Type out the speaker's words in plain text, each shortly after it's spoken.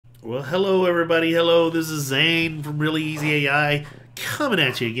Well, hello everybody. Hello, this is Zane from Really Easy AI coming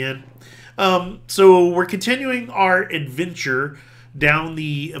at you again. So we're continuing our adventure down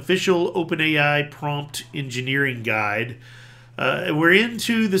the official OpenAI Prompt Engineering Guide. We're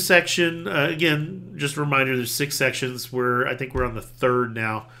into the section again. Just a reminder: there's 6 sections. I think we're on the third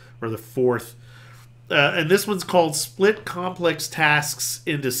now, or the fourth. And this one's called Split Complex Tasks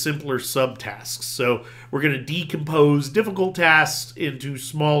into Simpler Subtasks. So we're going to decompose difficult tasks into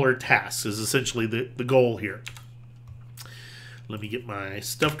smaller tasks is essentially the goal here. Let me get my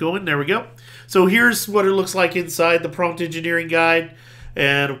stuff going. There we go. So here's what it looks like inside the Prompt Engineering Guide.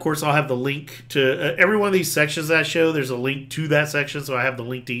 And of course, I'll have the link to every one of these sections that I show. There's a link to that section. So I have the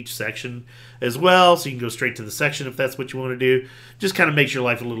link to each section as well. So you can go straight to the section if that's what you want to do. Just kind of makes your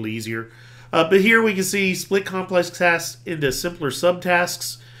life a little easier. But here we can see split complex tasks into simpler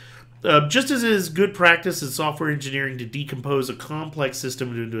subtasks. Just as it is good practice in software engineering to decompose a complex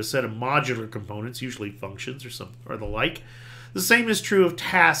system into a set of modular components, usually functions or the like, the same is true of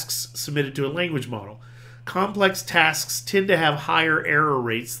tasks submitted to a language model. Complex tasks tend to have higher error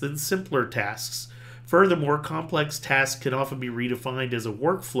rates than simpler tasks. Furthermore, complex tasks can often be redefined as a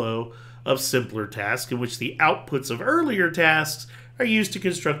workflow of simpler tasks in which the outputs of earlier tasks are used to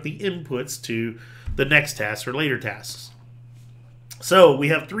construct the inputs to the next task or later tasks. So we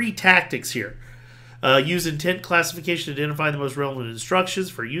have 3 tactics here. Use intent classification to identify the most relevant instructions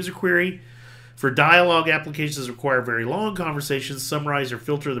for a user query. For dialogue applications that require very long conversations, summarize or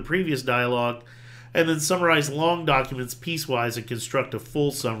filter the previous dialogue, and then summarize long documents piecewise and construct a full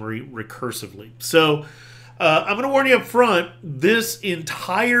summary recursively. So I'm going to warn you up front, this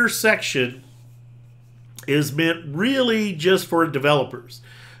entire section is meant really just for developers.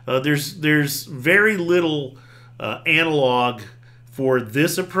 There's very little analog for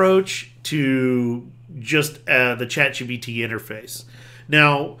this approach to just the ChatGPT interface.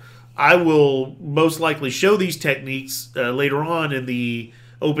 Now, I will most likely show these techniques later on in the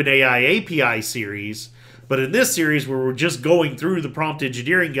OpenAI API series, but in this series where we're just going through the prompt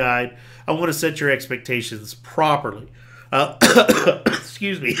engineering guide, I want to set your expectations properly.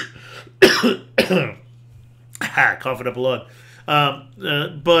 Excuse me. Coughing up a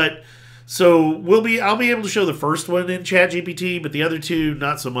lung. But so I'll be able to show the first one in ChatGPT, but the other 2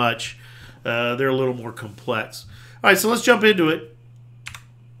 not so much. They're a little more complex. All right, so let's jump into it.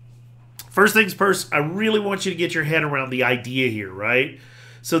 First things first, I really want you to get your head around the idea here, right?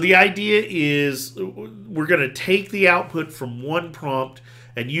 So the idea is we're going to take the output from one prompt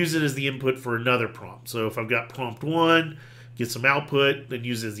and use it as the input for another prompt. So if I've got prompt 1, get some output, then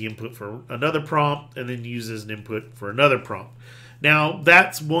use it as the input for another prompt, and then use it as an input for another prompt. Now,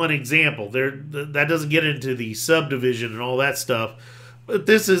 that's one example. That doesn't get into the subdivision and all that stuff, but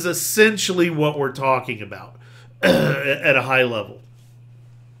this is essentially what we're talking about at a high level.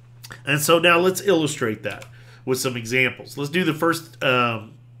 And so now let's illustrate that with some examples. Let's do the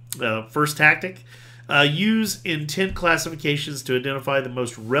first tactic. Use intent classifications to identify the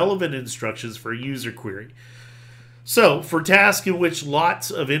most relevant instructions for a user query. So, for tasks in which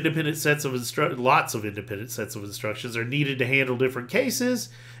lots of independent sets of instructions are needed to handle different cases,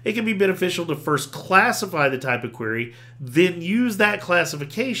 it can be beneficial to first classify the type of query, then use that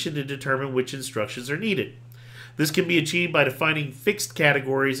classification to determine which instructions are needed. This can be achieved by defining fixed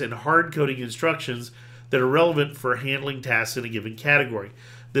categories and hard-coding instructions that are relevant for handling tasks in a given category.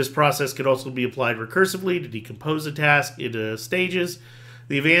 This process can also be applied recursively to decompose a task into stages.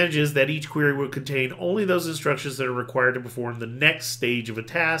 The advantage is that each query will contain only those instructions that are required to perform the next stage of a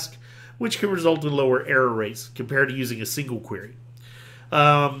task, which can result in lower error rates compared to using a single query.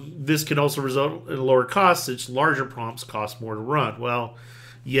 This can also result in lower costs, since larger prompts cost more to run. Well,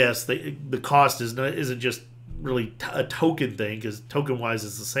 yes, the cost isn't just really a token thing, because token-wise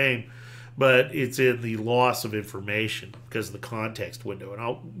it's the same, but it's in the loss of information because of the context window,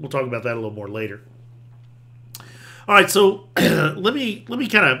 and we'll talk about that a little more later. All right, so let me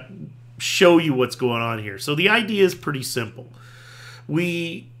kind of show you what's going on here. So the idea is pretty simple.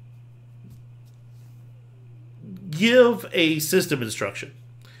 We give a system instruction,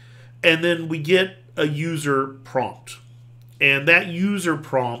 and then we get a user prompt. And that user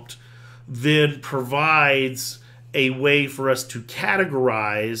prompt then provides a way for us to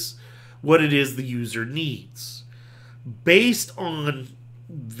categorize what it is the user needs. Based on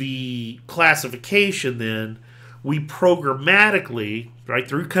the classification, then, we programmatically, right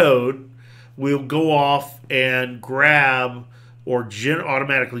through code, will go off and grab or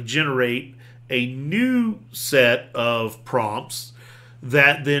automatically generate a new set of prompts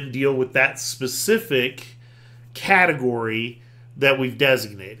that then deal with that specific category that we've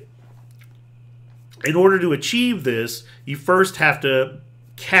designated. In order to achieve this, you first have to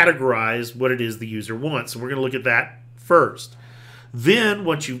categorize what it is the user wants. So we're going to look at that first. Then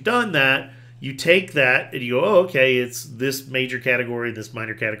once you've done that, you take that and you go, oh, okay, it's this major category, this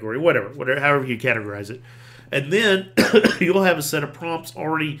minor category, whatever, however you categorize it. And then you'll have a set of prompts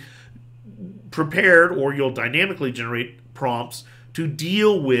already prepared, or you'll dynamically generate prompts to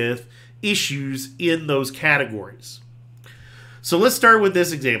deal with issues in those categories. So let's start with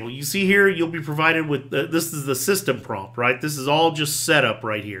this example. You see here, you'll be provided with, this is the system prompt, right? This is all just set up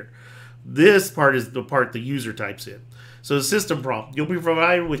right here. This part is the part the user types in. So the system prompt, you'll be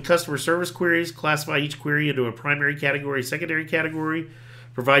provided with customer service queries, classify each query into a primary category, secondary category,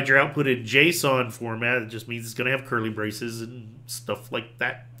 provide your output in JSON format. It just means it's going to have curly braces and stuff like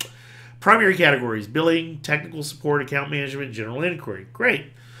that. Primary categories, billing, technical support, account management, general inquiry.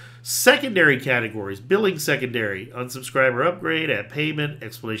 Great. Secondary categories, billing secondary, unsubscriber upgrade, add payment,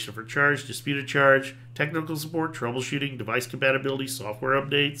 explanation for charge, disputed charge, technical support, troubleshooting, device compatibility, software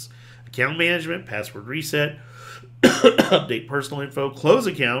updates, account management, password reset, update personal info, close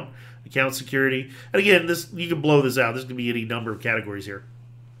account, account security. And again, this you can blow this out. There's going to be any number of categories here.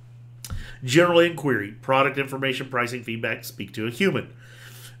 General inquiry, product information, pricing, feedback, speak to a human.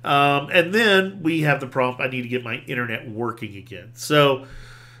 And then we have the prompt, I need to get my internet working again. So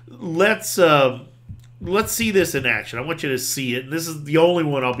let's see this in action. I want you to see it. And this is the only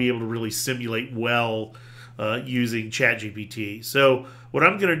one I'll be able to really simulate well using ChatGPT. So what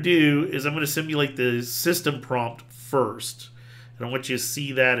I'm going to do is I'm going to simulate the system prompt first. And I want you to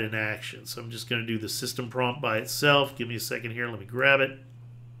see that in action. So I'm just going to do the system prompt by itself. Give me a second here. Let me grab it.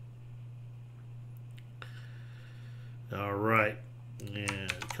 All right.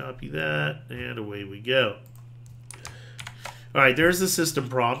 And copy that. And away we go. All right, there's the system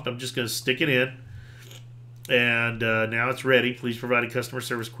prompt. I'm just going to stick it in. And now it's ready. Please provide a customer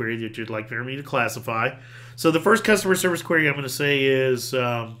service query that you'd like for me to classify. So the first customer service query I'm going to say is,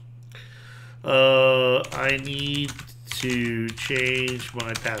 I need to change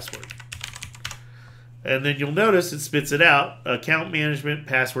my password. And then you'll notice it spits it out, account management,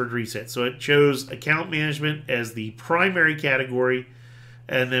 password reset. So it chose account management as the primary category.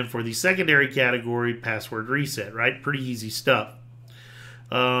 And then for the secondary category, password reset, right? Pretty easy stuff.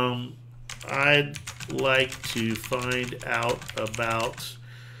 I'd like to find out about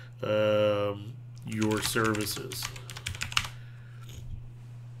your services.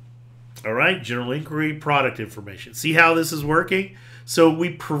 All right, general inquiry, product information. See how this is working? So we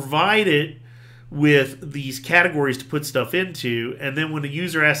provide it with these categories to put stuff into, and then when the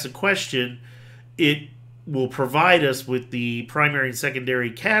user asks a question, it will provide us with the primary and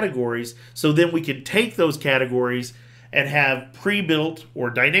secondary categories, so then we can take those categories and have pre-built or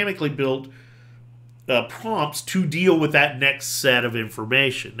dynamically built prompts to deal with that next set of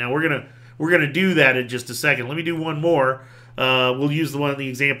information. Now we're gonna do that in just a second. Let me do one more. We'll use the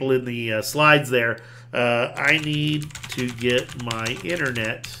example in the slides there. I need to get my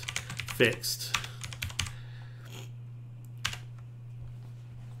internet fixed.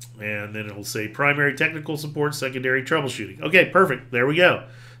 And then it'll say primary technical support, secondary troubleshooting. Okay, perfect. There we go.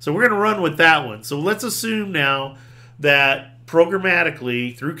 So we're going to run with that one. So let's assume now that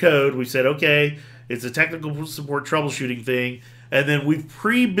programmatically through code we said, okay, it's a technical support troubleshooting thing. And then we've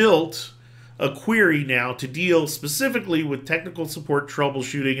pre-built a query now to deal specifically with technical support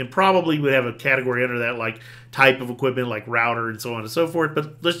troubleshooting, and probably would have a category under that like type of equipment like router and so on and so forth.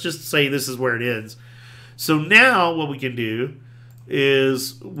 But let's just say this is where it ends. So now what we can do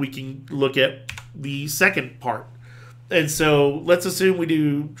is we can look at the second part. And so let's assume we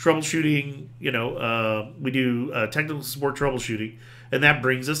do troubleshooting, we do technical support troubleshooting, and that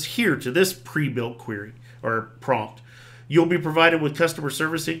brings us here to this pre-built query or prompt. You'll be provided with customer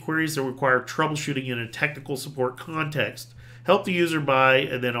service inquiries that require troubleshooting in a technical support context. Help the user by,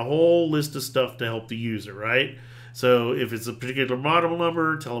 and then a whole list of stuff to help the user, right? So if it's a particular model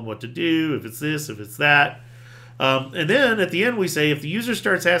number, tell them what to do. If it's this, if it's that. And then at the end we say if the user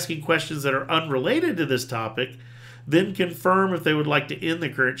starts asking questions that are unrelated to this topic, then confirm if they would like to end the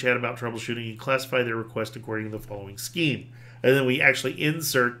current chat about troubleshooting and classify their request according to the following scheme. And then we actually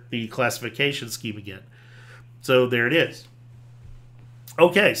insert the classification scheme again. So there it is.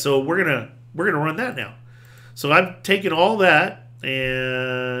 Okay, so we're gonna run that now. So I've taken all that,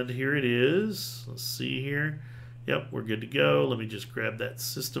 and here it is. Let's see here. Yep, we're good to go. Let me just grab that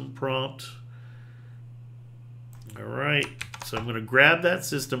system prompt. All right, so I'm going to grab that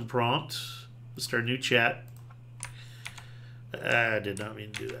system prompt. Let's start a new chat. I did not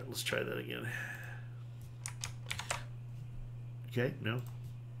mean to do that. Let's try that again. Okay, no.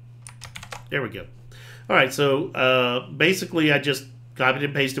 There we go. All right, so basically I just copied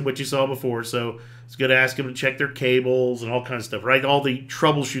and pasted what you saw before. So It's going to ask them to check their cables and all kinds of stuff, right? All the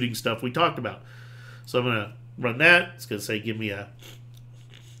troubleshooting stuff we talked about. So I'm going to run that. It's going to say, give me a,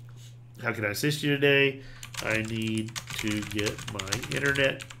 how can I assist you today? I need to get my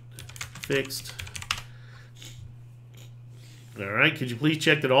internet fixed. All right, could you please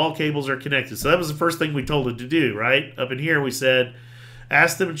check that all cables are connected? So that was the first thing we told it to do, right? Up in here we said,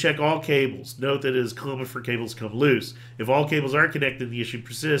 ask them to check all cables. Note that it is common for cables to come loose. If all cables are connected and the issue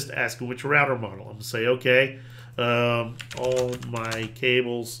persists, ask them which router model. I'm going to say, okay, all my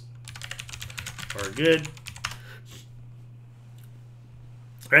cables are good.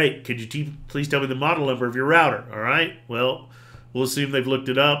 All right, could you please tell me the model number of your router? All right, well, we'll assume they've looked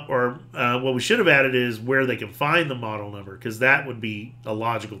it up, or what we should have added is where they can find the model number, because that would be a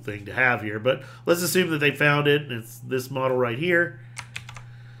logical thing to have here. But let's assume that they found it, and it's this model right here.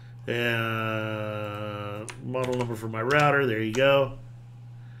 Model number for my router, there you go.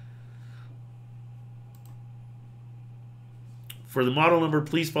 For the model number,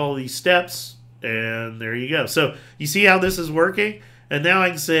 please follow these steps, and there you go. So you see how this is working? And now I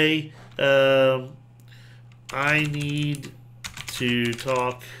can say, I need to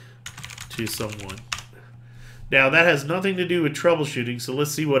talk to someone. Now that has nothing to do with troubleshooting, so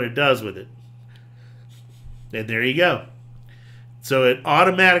let's see what it does with it. And there you go. So it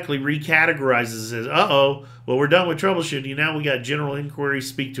automatically recategorizes as, uh-oh, well, we're done with troubleshooting. Now we got general inquiry,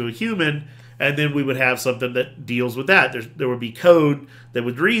 speak to a human, and then we would have something that deals with that. There would be code that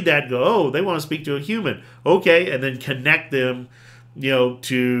would read that and go, oh, they want to speak to a human. Okay, and then connect them,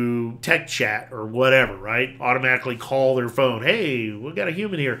 to tech chat or whatever, right? Automatically call their phone. Hey, we got a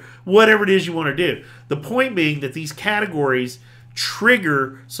human here. Whatever it is you want to do. The point being that these categories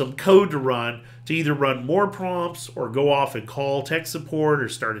trigger some code to run, to either run more prompts or go off and call tech support or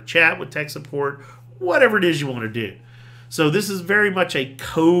start a chat with tech support, whatever it is you want to do. So this is very much a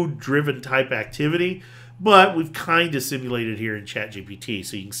code-driven type activity, but we've kind of simulated here in ChatGPT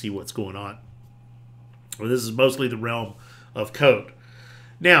so you can see what's going on. Well, this is mostly the realm of code.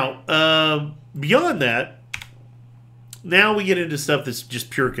 Now, beyond that, now we get into stuff that's just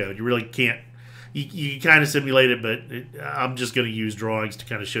pure code. You really can't, you kind of simulate it, but I'm just going to use drawings to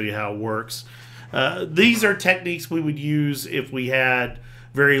kind of show you how it works. These are techniques we would use if we had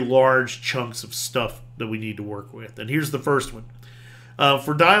very large chunks of stuff that we need to work with. And here's the first one.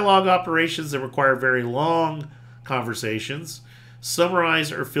 For dialogue operations that require very long conversations,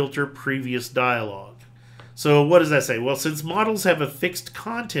 summarize or filter previous dialogue. So what does that say? Well, since models have a fixed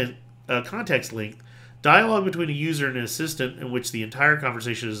context length, dialogue between a user and an assistant in which the entire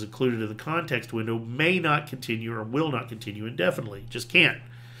conversation is included in the context window may not continue or will not continue indefinitely. Just can't.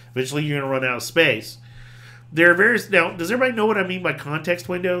 Eventually, you're going to run out of space. There are various... Now, does everybody know what I mean by context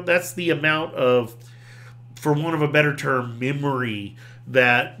window? That's the amount of, for want of a better term, memory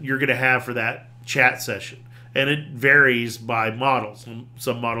that you're going to have for that chat session. And it varies by models.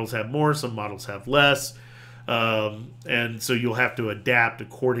 Some models have more, some models have less. And so you'll have to adapt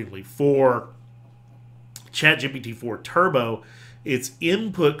accordingly. For ChatGPT 4 Turbo, its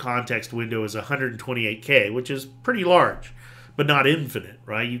input context window is 128K, which is pretty large, but not infinite,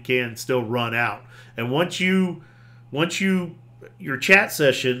 right? You can still run out. And once your chat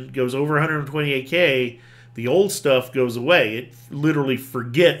session goes over 128K, the old stuff goes away. It literally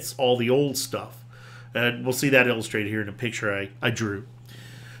forgets all the old stuff. And we'll see that illustrated here in a picture I drew.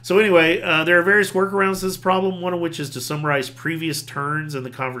 So anyway, there are various workarounds to this problem, one of which is to summarize previous turns in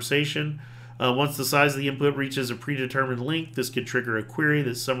the conversation. Once the size of the input reaches a predetermined length, this could trigger a query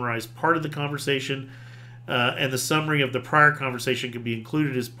that summarizes part of the conversation, and the summary of the prior conversation can be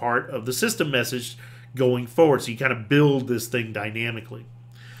included as part of the system message going forward. So you kind of build this thing dynamically.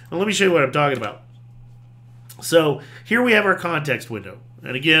 Now let me show you what I'm talking about. So here we have our context window.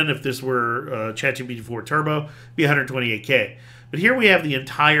 And again, if this were ChatGPT 4 Turbo, it'd be 128K. But here we have the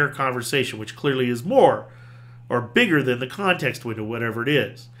entire conversation, which clearly is more or bigger than the context window, whatever it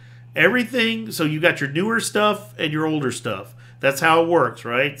is. Everything, so you got your newer stuff and your older stuff. That's how it works,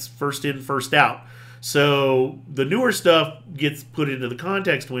 right? It's first in, first out. So the newer stuff gets put into the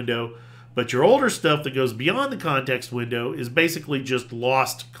context window, but your older stuff that goes beyond the context window is basically just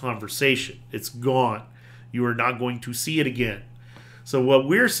lost conversation. It's gone. You are not going to see it again. So what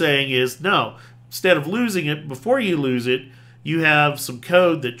we're saying is, no, instead of losing it, before you lose it, you have some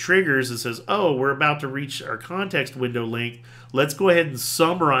code that triggers and says, oh, we're about to reach our context window length. Let's go ahead and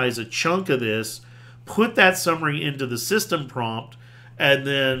summarize a chunk of this, put that summary into the system prompt, and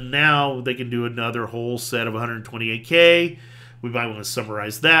then now they can do another whole set of 128K. We might want to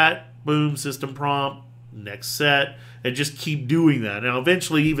summarize that. Boom, system prompt, next set, and just keep doing that. Now,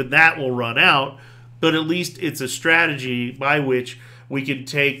 eventually, even that will run out, but at least it's a strategy by which we can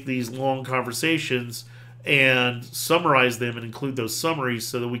take these long conversations and summarize them and include those summaries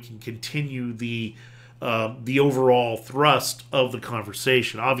so that we can continue the overall thrust of the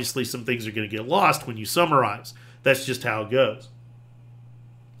conversation. Obviously, some things are going to get lost when you summarize. That's just how it goes.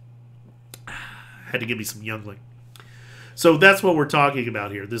 Had to give me some Youngling. So that's what we're talking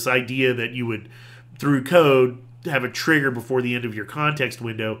about here. This idea that you would, through code, have a trigger before the end of your context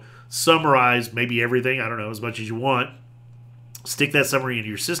window, summarize maybe everything, I don't know, as much as you want, stick that summary into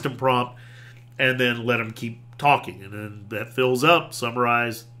your system prompt, and then let them keep talking. And then that fills up,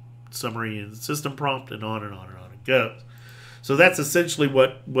 summarize, summary in the system prompt, and on and on and on it goes. So that's essentially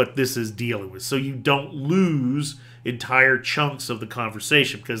what this is dealing with. So you don't lose entire chunks of the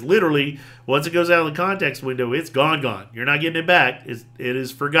conversation, because literally, once it goes out of the context window, it's gone. You're not getting it back. It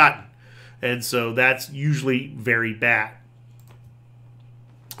is forgotten. And so that's usually very bad.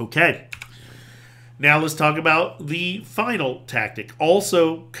 Okay. Now let's talk about the final tactic,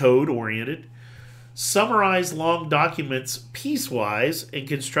 also code-oriented. Summarize long documents piecewise and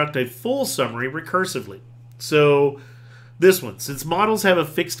construct a full summary recursively. So this one, since models have a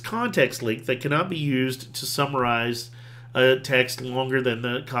fixed context length that cannot be used to summarize a text longer than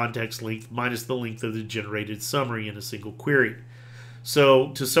the context length minus the length of the generated summary in a single query.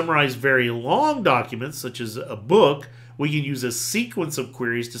 So to summarize very long documents, such as a book, we can use a sequence of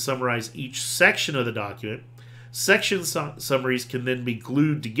queries to summarize each section of the document. Section summaries can then be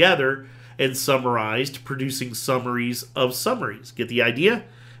glued together and summarized, producing summaries of summaries. Get the idea?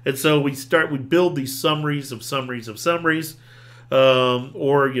 And so we build these summaries of summaries of summaries,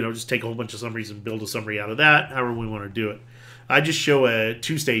 or just take a whole bunch of summaries and build a summary out of that, however we want to do it. I just show a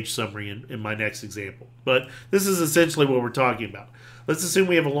two-stage summary in my next example. But this is essentially what we're talking about. Let's assume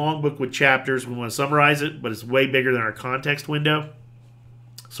we have a long book with chapters. We want to summarize it, but it's way bigger than our context window.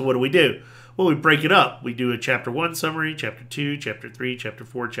 So what do? Well, we break it up. We do a chapter 1 summary, chapter 2, chapter 3, chapter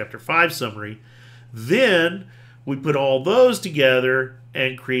 4, chapter 5 summary. Then we put all those together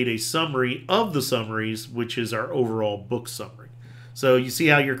and create a summary of the summaries, which is our overall book summary. So you see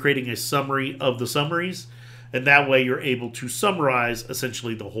how you're creating a summary of the summaries, and that way you're able to summarize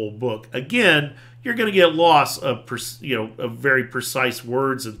essentially the whole book. Again, you're going to get loss of very precise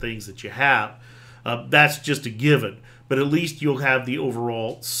words and things that you have. That's just a given, but at least you'll have the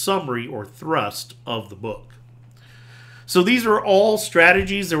overall summary or thrust of the book. So these are all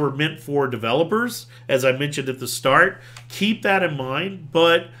strategies that were meant for developers, as I mentioned at the start. Keep that in mind,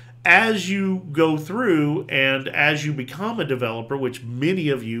 but as you go through and as you become a developer, which many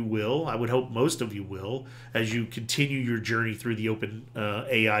of you will, I would hope most of you will, as you continue your journey through the open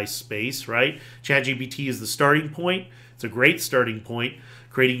AI space, right? ChatGPT is the starting point. It's a great starting point.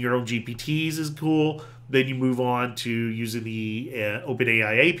 Creating your own GPTs is cool. Then you move on to using the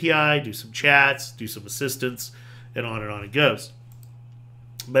OpenAI API, do some chats, do some assistance, and on it goes.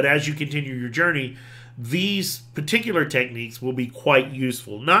 But as you continue your journey, these particular techniques will be quite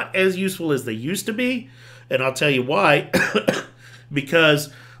useful. Not as useful as they used to be, and I'll tell you why.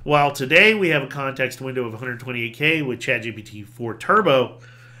 Because while today we have a context window of 128K with ChatGPT 4 Turbo,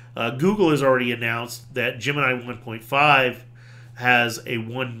 Google has already announced that Gemini 1.5 has a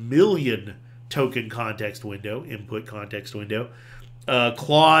 1 million token context window, input context window.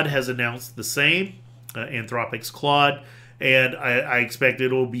 Claude has announced the same, Anthropic's Claude, and I expect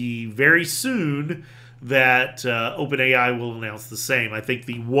it'll be very soon that OpenAI will announce the same. I think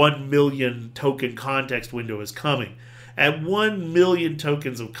the 1 million token context window is coming. At 1 million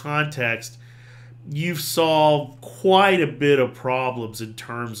tokens of context, you've solved quite a bit of problems in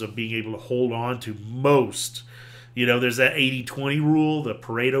terms of being able to hold on to most. There's that 80-20 rule, the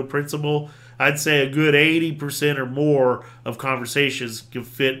Pareto principle. I'd say a good 80% or more of conversations can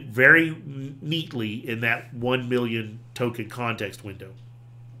fit very neatly in that 1 million token context window.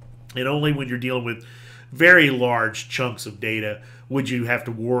 And only when you're dealing with very large chunks of data would you have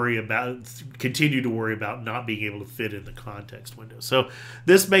to continue to worry about not being able to fit in the context window. So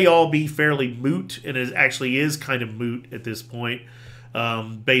this may all be fairly moot, and it actually is kind of moot at this point,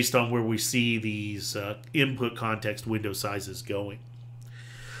 based on where we see these input context window sizes going.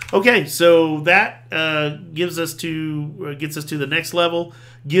 Okay, so that gets us to the next level.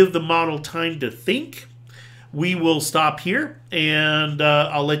 Give the model time to think. We will stop here, and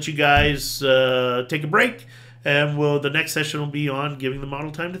I'll let you guys take a break, and the next session will be on giving the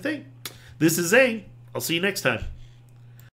model time to think. This is Zane. I'll see you next time.